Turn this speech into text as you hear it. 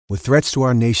With threats to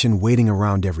our nation waiting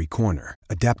around every corner,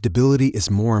 adaptability is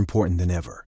more important than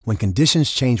ever. When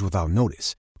conditions change without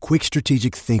notice, quick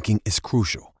strategic thinking is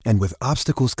crucial. And with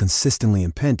obstacles consistently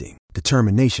impending,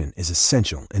 determination is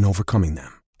essential in overcoming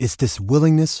them. It's this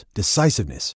willingness,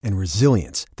 decisiveness, and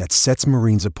resilience that sets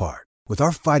Marines apart. With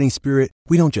our fighting spirit,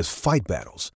 we don't just fight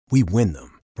battles, we win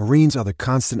them. Marines are the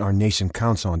constant our nation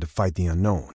counts on to fight the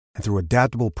unknown. And through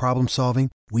adaptable problem solving,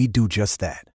 we do just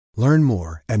that. Learn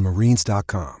more at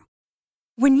marines.com.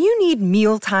 When you need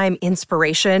mealtime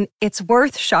inspiration, it's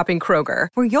worth shopping Kroger,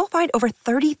 where you'll find over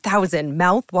 30,000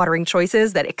 mouth-watering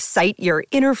choices that excite your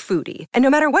inner foodie. And no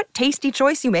matter what tasty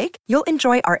choice you make, you'll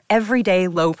enjoy our everyday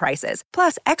low prices,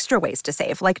 plus extra ways to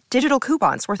save, like digital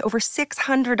coupons worth over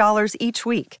 $600 each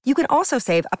week. You can also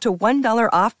save up to $1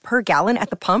 off per gallon at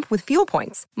the pump with fuel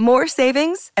points. More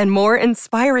savings and more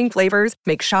inspiring flavors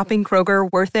make shopping Kroger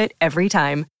worth it every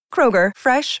time. Kroger,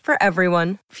 fresh for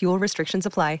everyone. Fuel restrictions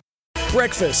apply.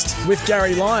 Breakfast with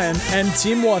Gary Lyon and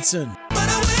Tim Watson.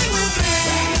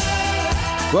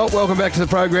 Well, welcome back to the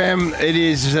program. It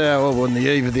is on the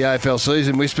eve of the AFL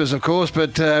season, Whispers, of course,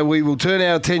 but we will turn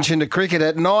our attention to cricket.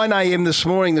 At 9 a.m. this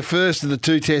morning, the first of the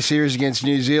two-test series against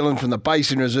New Zealand from the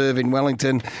Basin Reserve in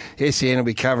Wellington. SEN will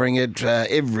be covering it,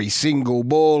 every single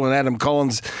ball, and Adam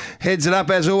Collins heads it up.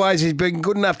 As always, he's been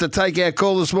good enough to take our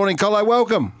call this morning. Collo,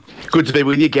 welcome. Good to be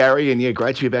with you, Gary, and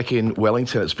great to be back in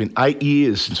Wellington. It's been 8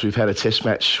 years since we've had a test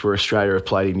match for Australia have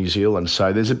played in New Zealand,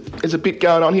 so there's a bit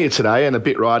going on here today and a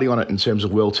bit riding on it in terms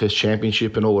of World Test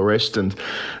Championship and all the rest. And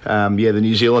the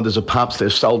New Zealanders are pumped.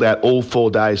 They've sold out all 4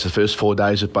 days, the first 4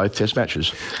 days of both Test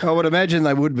matches. I would imagine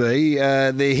they would be.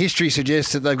 Their history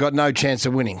suggests that they've got no chance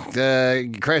of winning.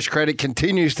 Crash Credit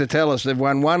continues to tell us they've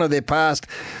won one of their past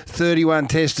 31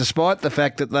 tests, despite the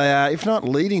fact that they are, if not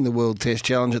leading the World Test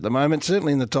Challenge at the moment,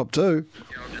 certainly in the top 2.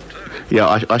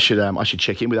 Yeah, I should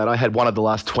check in with that. I had one of the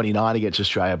last 29 against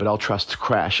Australia, but I'll trust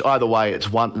Crash. Either way, it's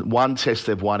one test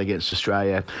they've won against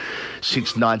Australia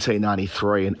since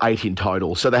 1993 and 8 in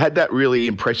total. So they had that really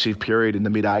impressive period in the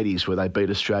mid-80s where they beat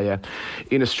Australia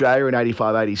in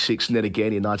 85-86 and then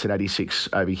again in 1986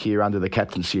 over here under the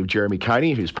captaincy of Jeremy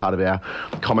Coney, who's part of our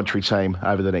commentary team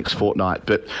over the next fortnight.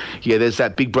 But yeah, there's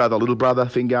that big brother, little brother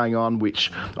thing going on,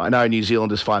 which I know New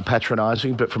Zealanders find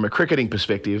patronising, but from a cricketing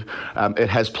perspective, it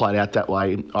has played out that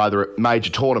way, either at major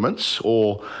tournaments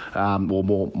or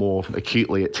more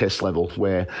acutely at test level,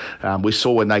 where we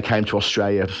saw when they came to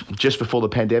Australia just before the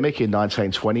pandemic in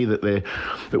 1920 that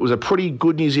it was a pretty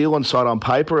good New Zealand side on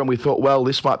paper, and we thought, well,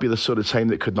 this might be the sort of team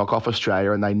that could knock off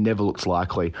Australia, and they never looked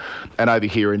likely. And over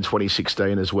here in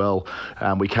 2016 as well,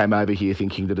 we came over here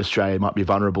thinking that Australia might be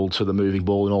vulnerable to the moving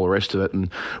ball and all the rest of it, and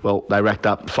well, they racked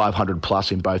up 500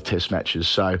 plus in both test matches.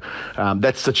 So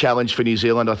that's the challenge for New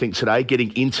Zealand, I think, today,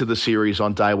 getting into the series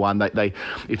on day one. They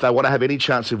if they want to have any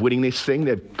chance of winning this thing,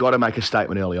 they've got to make a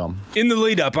statement early on. In the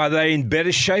lead-up, are they in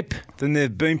better shape than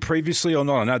they've been previously or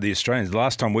not? I know the Australians, the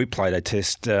last time we played a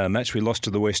test match, we lost to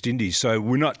the West Indies, so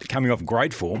we're not coming off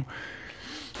great form.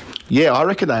 Yeah, I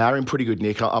reckon they are in pretty good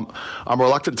nick. I'm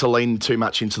reluctant to lean too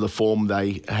much into the form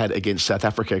they had against South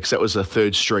Africa, because that was a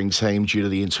third-string team due to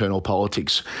the internal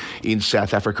politics in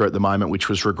South Africa at the moment, which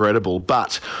was regrettable.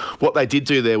 But what they did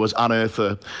do there was unearth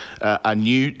a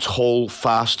new, tall,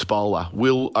 fast bowler,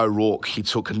 Will O'Rourke. He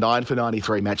took 9 for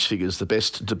 93 match figures, the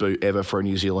best debut ever for a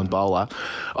New Zealand bowler.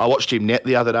 I watched him net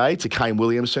the other day to Kane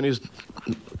Williamson, who's...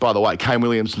 By the way, Kane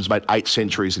Williamson's made 8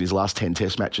 centuries in his last 10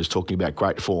 test matches, talking about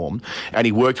great form. And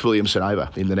he worked Williamson over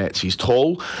in the nets. He's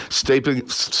tall,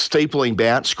 steepling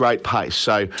bounce, great pace.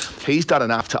 So he's done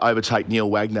enough to overtake Neil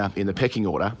Wagner in the pecking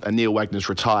order, and Neil Wagner's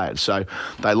retired. So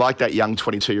they like that young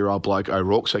 22-year-old bloke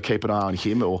O'Rourke, so keep an eye on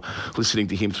him or listening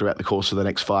to him throughout the course of the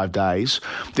next 5 days.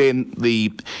 Then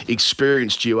the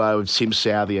experienced duo of Tim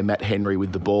Southee and Matt Henry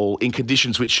with the ball in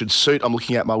conditions which should suit. I'm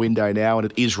looking out my window now, and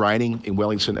it is raining in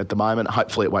Wellington at the moment.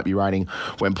 Hopefully it won't be raining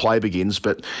when play begins,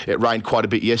 but it rained quite a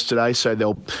bit yesterday, so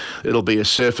it'll be a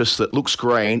surface that looks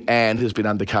green and has been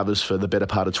under covers for the better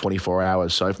part of 24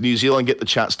 hours. So if New Zealand get the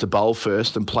chance to bowl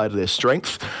first and play to their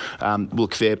strength,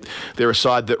 look, they're a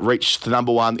side that reached the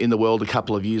number 1 in the world a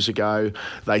couple of years ago.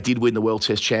 They did win the World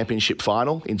Test Championship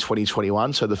final in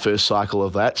 2021, so the first cycle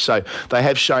of that. So they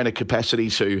have shown a capacity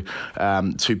to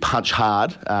punch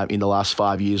hard in the last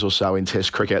 5 years or so in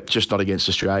Test cricket, just not against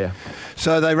Australia.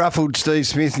 So they ruffled Steve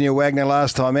Smith and Neil Wagner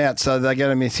last time out, so they're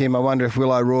going to miss him. I wonder if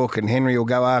Will O'Rourke and Henry will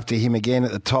go after him again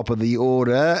at the top of the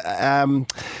order.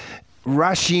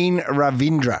 Rasheen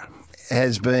Ravindra.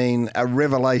 has been a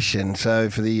revelation. So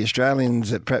for the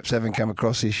Australians that perhaps haven't come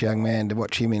across this young man, to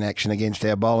watch him in action against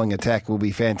our bowling attack will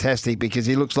be fantastic, because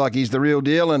he looks like he's the real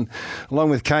deal. And along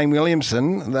with Kane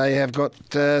Williamson, they have got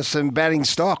some batting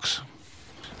stocks.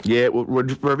 Yeah, well,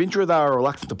 Ravindra, they were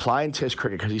reluctant to play in Test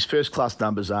cricket because his first-class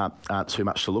numbers aren't too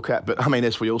much to look at. But, I mean,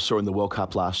 as we all saw in the World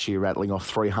Cup last year, rattling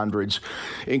off 300s,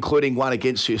 including one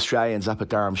against the Australians up at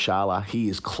Dharamshala, he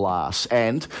is class.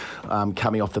 And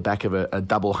coming off the back of a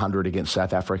double 100 against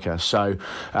South Africa. So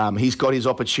he's got his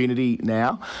opportunity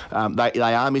now. They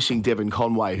are missing Devon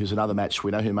Conway, who's another match we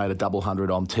know who made a double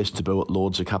 100 on Test debut at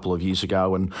Lords a couple of years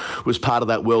ago and was part of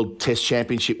that World Test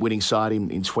Championship winning side in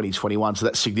 2021. So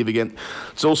that's significant.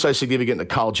 It's also significant that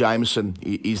Kyle Jameson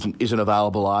isn't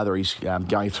available either. He's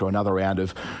going through another round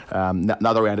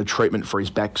of treatment for his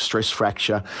back stress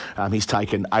fracture. He's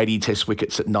taken 80 Test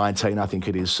wickets at 19, I think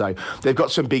it is. So they've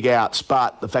got some big outs,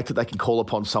 but the fact that they can call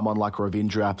upon someone like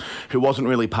Ravindra, who wasn't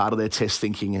really part of their Test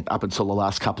thinking up until the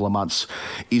last couple of months,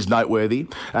 is noteworthy.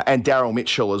 And Daryl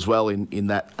Mitchell as well in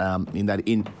that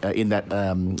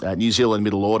New Zealand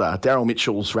middle order. Daryl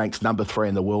Mitchell's ranked number 3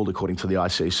 in the world according to the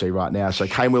ICC right now. So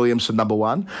Kane Williamson number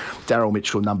 1. Daryl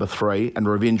Mitchell number 3, and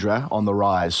Ravindra on the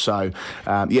rise. So,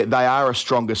 they are a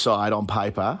stronger side on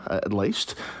paper, at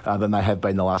least, than they have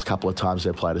been the last couple of times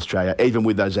they've played Australia, even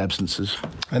with those absences.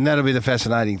 And that'll be the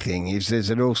fascinating thing.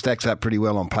 It all stacks up pretty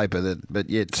well on paper, but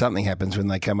yet something happens when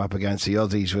they come up against the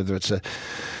Aussies, whether it's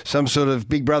some sort of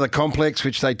big brother complex,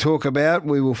 which they talk about.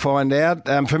 We will find out.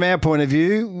 From our point of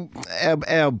view,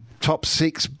 our top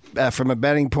 6 from a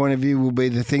batting point of view will be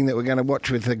the thing that we're going to watch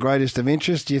with the greatest of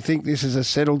interest. Do you think this is a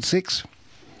settled 6?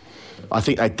 I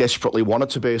think they desperately want it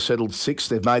to be a settled 6.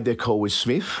 They've made their call with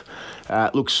Smith.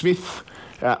 Smith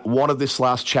wanted this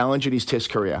last challenge in his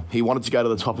Test career. He wanted to go to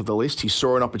the top of the list. He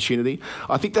saw an opportunity.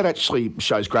 I think that actually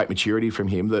shows great maturity from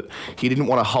him, that he didn't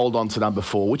want to hold on to number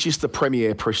 4, which is the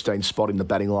premier pristine spot in the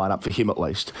batting lineup for him at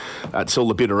least, till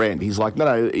the bitter end. He's like,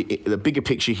 no, the bigger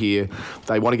picture here,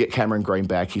 they want to get Cameron Green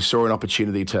back. He saw an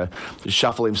opportunity to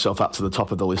shuffle himself up to the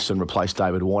top of the list and replace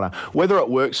David Warner. Whether it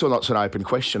works or not is an open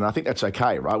question. I think that's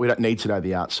okay, right? We don't need to know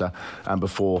the answer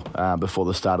before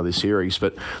the start of this series.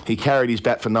 But he carried his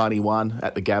bat for 91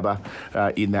 at the Gabba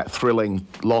in that thrilling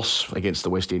loss against the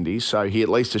West Indies. So he at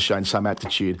least has shown some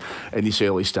aptitude in this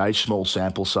early stage, small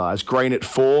sample size. Green at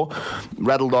 4,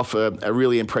 rattled off a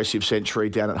really impressive century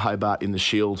down at Hobart in the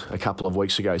Shield a couple of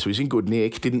weeks ago. So he's in good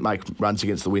nick. Didn't make runs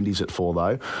against the Windies at 4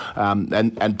 though.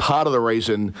 And part of the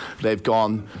reason they've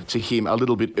gone to him a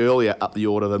little bit earlier up the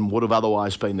order than would have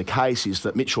otherwise been the case is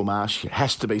that Mitchell Marsh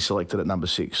has to be selected at number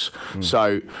 6.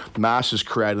 So Marsh has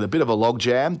created a bit of a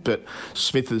logjam, but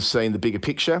Smith has seen the bigger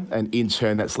picture, and in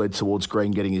turn that's led towards Green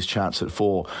getting his chance at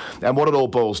 4. And what it all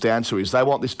boils down to is they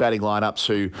want this batting lineup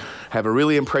to have a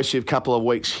really impressive couple of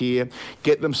weeks here,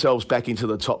 get themselves back into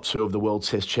the top 2 of the World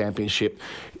Test Championship,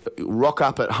 rock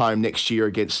up at home next year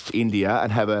against India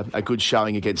and have a good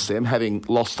showing against them, having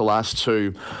lost the last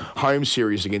 2 home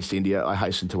series against India, I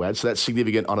hasten to add. So that's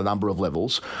significant on a number of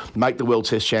levels. Make the World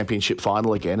Test Championship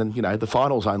final again, and the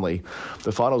final's only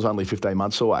 15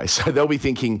 months away. So they'll be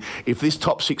thinking, if this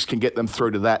top 6 can get them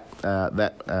through to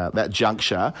that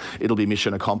juncture, it'll be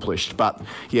mission accomplished. But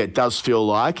yeah, it does feel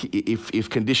like if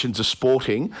conditions are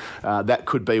sporting, that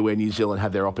could be where New Zealand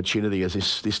have their opportunity as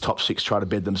this top 6 try to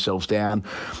bed themselves down.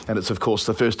 And it's, of course,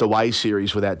 the first away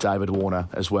series without David Warner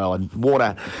as well. And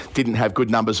Warner didn't have good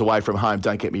numbers away from home,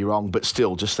 don't get me wrong, but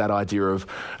still just that idea of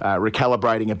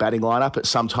recalibrating a batting lineup, it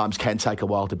sometimes can take a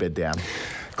while to bed down.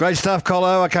 Great stuff,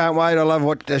 Colo. I can't wait. I love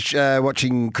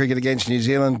watching cricket against New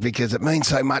Zealand because it means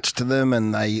so much to them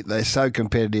and they're so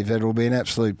competitive. It'll be an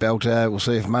absolute belter. We'll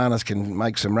see if Marnus can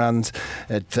make some runs.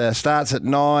 It starts at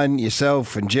 9.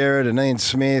 Yourself and Jared and Ian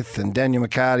Smith and Daniel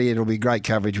McCarty. It'll be great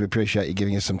coverage. We appreciate you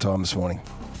giving us some time this morning.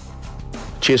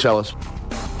 Cheers, fellas.